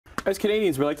As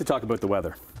Canadians, we like to talk about the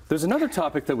weather. There's another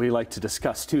topic that we like to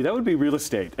discuss too. That would be real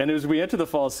estate. And as we enter the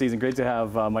fall season, great to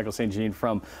have Michael St. Jean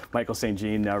from Michael St.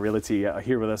 Jean Realty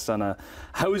here with us on a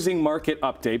housing market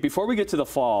update. Before we get to the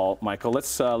fall, Michael,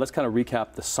 let's kind of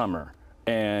recap the summer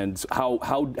and how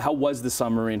was the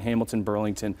summer in Hamilton,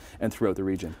 Burlington, and throughout the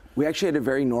region? We actually had a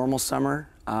very normal summer.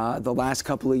 The last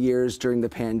couple of years during the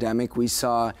pandemic, we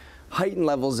saw heightened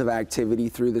levels of activity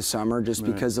through the summer just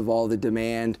because of all the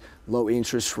demand, low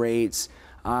interest rates.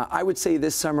 I would say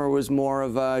this summer was more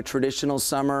of a traditional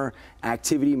summer,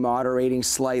 activity moderating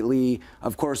slightly.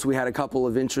 Of course, we had a couple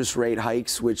of interest rate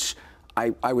hikes, which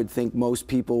I would think most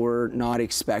people were not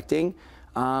expecting.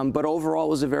 But overall, it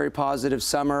was a very positive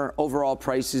summer. Overall,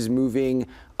 prices moving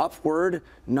upward,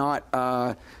 not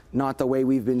the way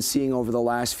we've been seeing over the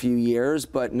last few years,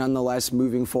 but nonetheless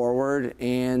moving forward.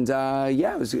 And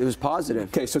yeah, it was positive.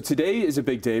 Okay, so today is a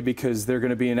big day because they're going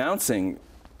to be announcing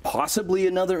possibly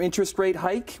another interest rate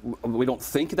hike. We don't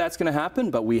think that's going to happen,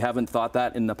 but we haven't thought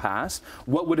that in the past.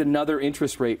 What would another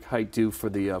interest rate hike do for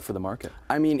the market?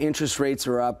 I mean, interest rates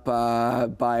are up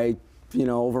by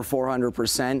over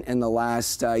 400% in the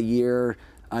last year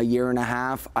and a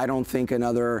half. I don't think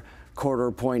another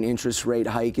quarter-point interest rate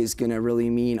hike is going to really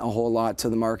mean a whole lot to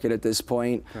the market at this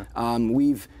point. Okay.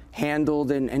 We've handled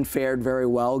and fared very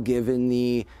well given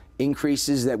the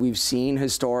increases that we've seen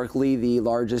historically, the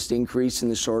largest increase in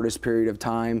the shortest period of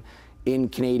time in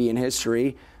Canadian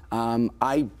history.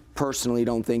 I personally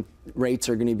don't think rates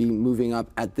are going to be moving up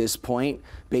at this point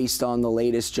based on the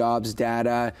latest jobs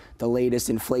data, the latest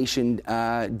inflation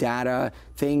data.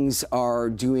 Things are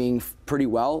doing pretty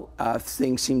well.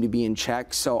 Things seem to be in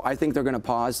check. So I think they're going to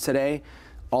pause today,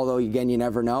 although again, you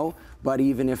never know. But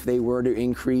even if they were to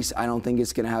increase, I don't think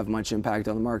it's going to have much impact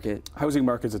on the market. Housing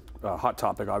market's a hot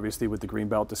topic, obviously, with the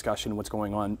Greenbelt discussion, what's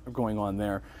going on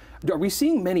there. Are we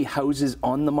seeing many houses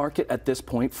on the market at this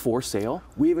point for sale?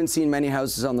 We haven't seen many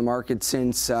houses on the market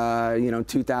since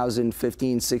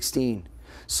 2015, 16.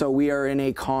 So we are in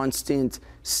a constant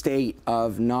state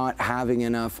of not having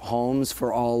enough homes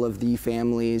for all of the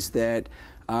families that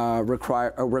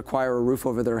require a roof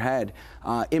over their head.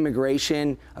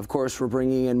 Immigration, of course, we're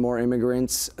bringing in more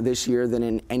immigrants this year than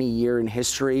in any year in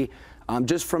history.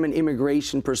 Just from an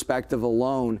immigration perspective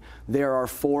alone, there are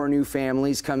 4 new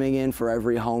families coming in for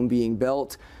every home being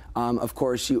built. Of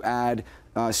course, you add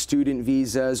student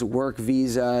visas, work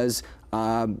visas,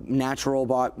 natural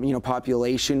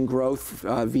population growth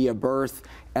via birth,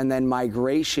 and then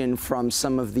migration from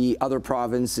some of the other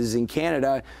provinces in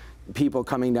Canada, people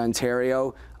coming to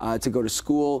Ontario to go to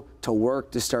school, to work,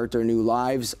 to start their new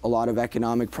lives, a lot of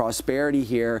economic prosperity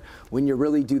here. When you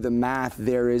really do the math,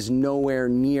 there is nowhere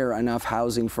near enough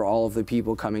housing for all of the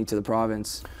people coming to the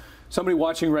province. Somebody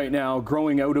watching right now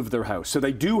growing out of their house, so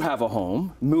they do have a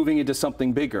home, moving into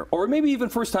something bigger, or maybe even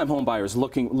first-time home buyers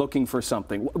looking for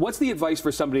something. What's the advice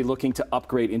for somebody looking to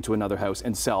upgrade into another house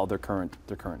and sell their current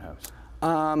house?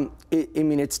 I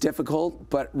mean, it's difficult,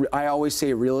 but I always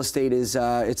say real estate is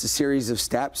it's a series of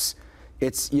steps.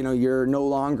 It's, you're no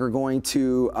longer going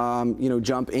to,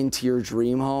 jump into your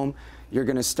dream home. You're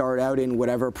going to start out in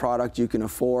whatever product you can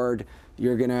afford.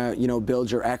 You're going to,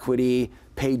 build your equity,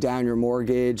 pay down your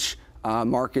mortgage.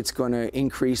 Market's going to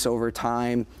increase over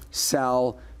time,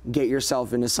 sell, get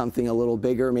yourself into something a little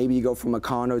bigger. Maybe you go from a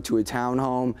condo to a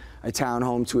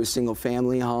townhome to a single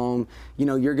family home.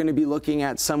 You're going to be looking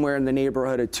at somewhere in the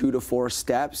neighborhood of 2 to 4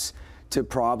 steps to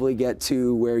probably get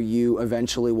to where you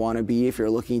eventually want to be if you're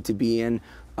looking to be in,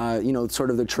 sort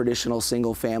of the traditional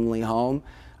single family home.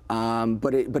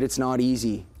 But it's not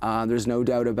easy. There's no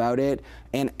doubt about it.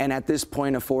 And at this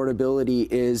point,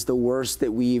 affordability is the worst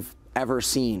that we've ever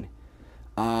seen.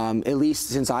 At least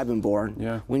since I've been born.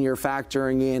 Yeah. When you're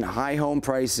factoring in high home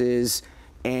prices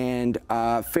and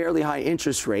fairly high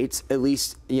interest rates, at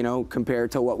least,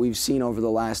 compared to what we've seen over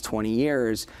the last 20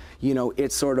 years,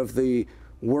 it's sort of the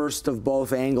worst of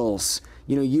both angles.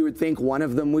 You would think one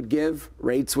of them would give,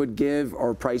 rates would give,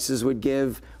 or prices would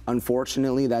give.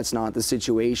 Unfortunately, that's not the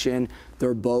situation.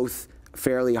 They're both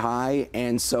fairly high,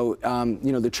 and so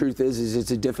the truth is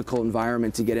it's a difficult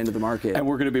environment to get into the market. And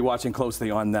we're going to be watching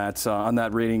closely on that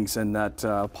ratings and that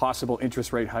possible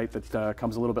interest rate hike that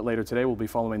comes a little bit later today. We'll be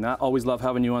following that. Always love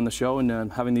having you on the show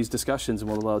and having these discussions,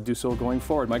 and we'll do so going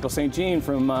forward. Michael St. Jean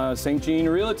from St. Jean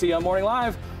Realty on Morning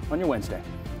Live on your Wednesday.